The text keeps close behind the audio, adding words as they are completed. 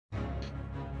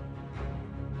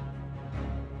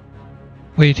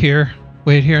Wait here.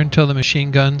 Wait here until the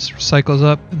machine gun cycles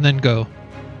up, and then go.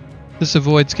 This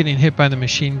avoids getting hit by the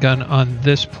machine gun on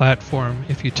this platform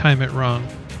if you time it wrong,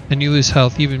 and you lose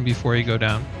health even before you go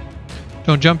down.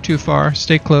 Don't jump too far,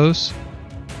 stay close.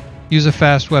 Use a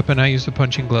fast weapon, I use the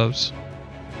punching gloves.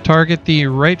 Target the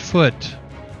right foot.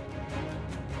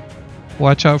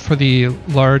 Watch out for the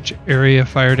large area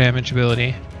fire damage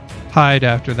ability. Hide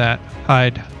after that,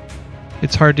 hide.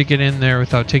 It's hard to get in there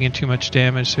without taking too much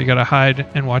damage, so you gotta hide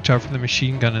and watch out for the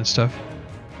machine gun and stuff.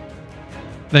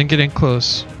 Then get in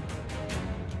close.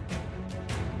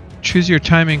 Choose your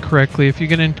timing correctly. If you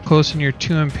get in close and you're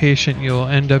too impatient, you'll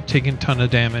end up taking a ton of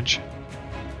damage.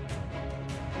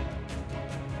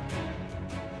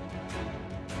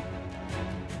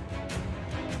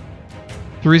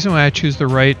 The reason why I choose the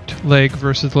right leg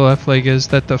versus the left leg is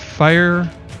that the fire,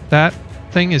 that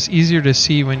thing is easier to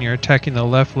see when you're attacking the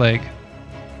left leg.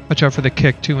 Watch out for the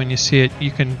kick too. When you see it,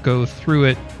 you can go through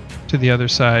it to the other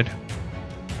side.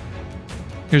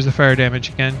 Here's the fire damage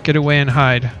again. Get away and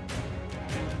hide.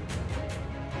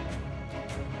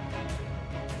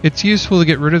 It's useful to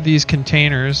get rid of these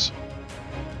containers.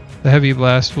 The heavy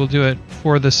blast will do it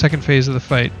for the second phase of the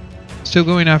fight. Still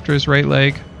going after his right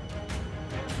leg.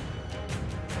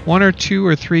 1 or 2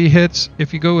 or 3 hits.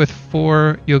 If you go with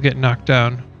 4, you'll get knocked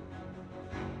down.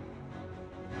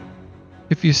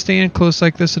 If you stay in close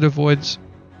like this, it avoids...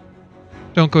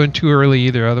 Don't go in too early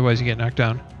either, otherwise you get knocked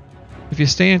down. If you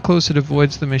stay in close, it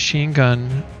avoids the machine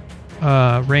gun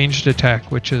ranged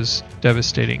attack, which is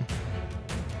devastating.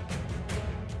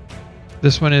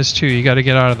 This one is too, you gotta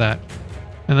get out of that.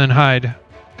 And then hide,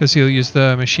 because he'll use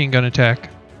the machine gun attack.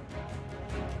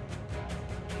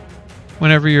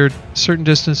 Whenever you're a certain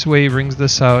distance away, he brings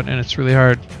this out, and it's really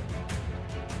hard.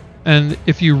 And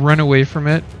if you run away from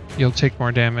it, you'll take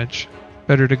more damage.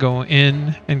 Better to go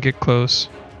in and get close.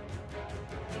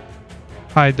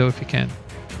 Hide though if you can.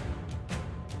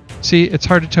 See, it's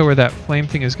hard to tell where that flame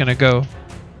thing is gonna go.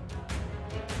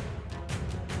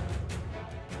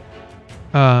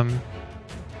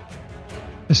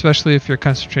 Especially if you're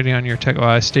concentrating on your tech. Oh,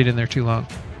 I stayed in there too long.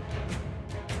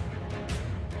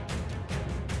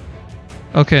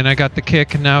 Okay, and I got the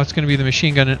kick, and now it's going to be the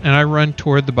machine gun, and I run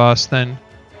toward the boss then.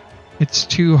 It's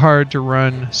too hard to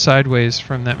run sideways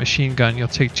from that machine gun. You'll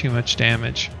take too much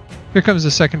damage. Here comes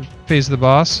the second phase of the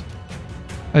boss.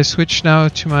 I switch now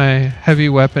to my heavy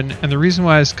weapon, and the reason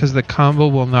why is because the combo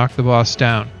will knock the boss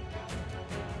down.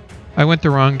 I went the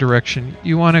wrong direction.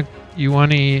 You want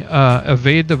to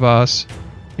evade the boss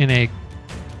in a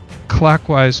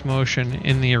clockwise motion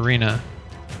in the arena.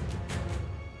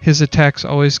 His attacks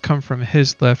always come from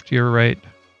his left, your right.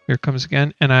 Here it comes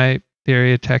again, and the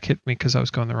area attack hit me because I was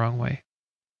going the wrong way.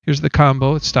 Here's the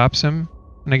combo, it stops him,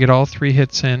 and I get all 3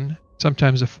 hits in,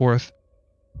 sometimes a 4th.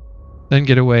 Then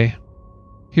get away.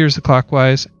 Here's the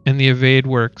clockwise, and the evade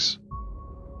works.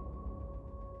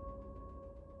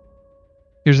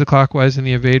 Here's the clockwise, and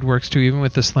the evade works too, even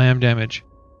with the slam damage.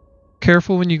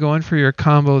 Careful when you go in for your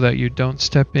combo that you don't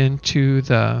step into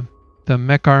the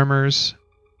mech armor's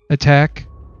attack.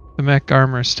 The mech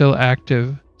armor is still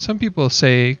active. Some people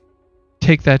say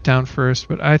take that down first,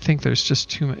 but I think there's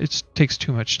just too much. It takes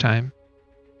too much time.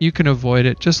 You can avoid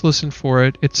it. Just listen for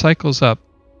it. It cycles up.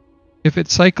 If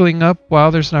it's cycling up while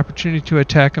there's an opportunity to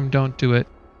attack him, don't do it.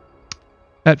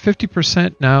 At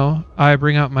 50% now, I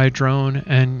bring out my drone,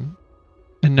 and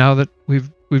now that we've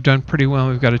done pretty well,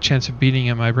 we've got a chance of beating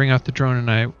him. I bring out the drone,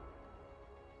 and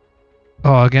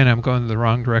oh, again, I'm going the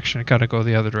wrong direction. I gotta go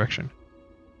the other direction.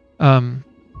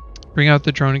 Bring out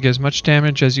the drone and get as much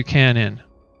damage as you can in.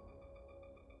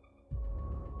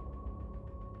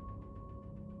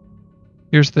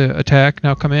 Here's the attack.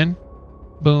 Now come in.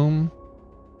 Boom.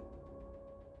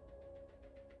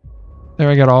 There,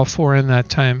 I got all 4 in that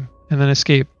time. And then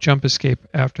escape. Jump escape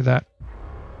after that.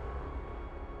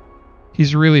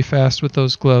 He's really fast with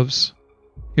those gloves.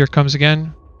 Here it comes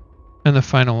again. And the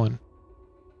final one.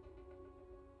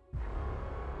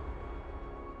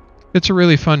 It's a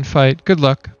really fun fight. Good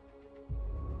luck.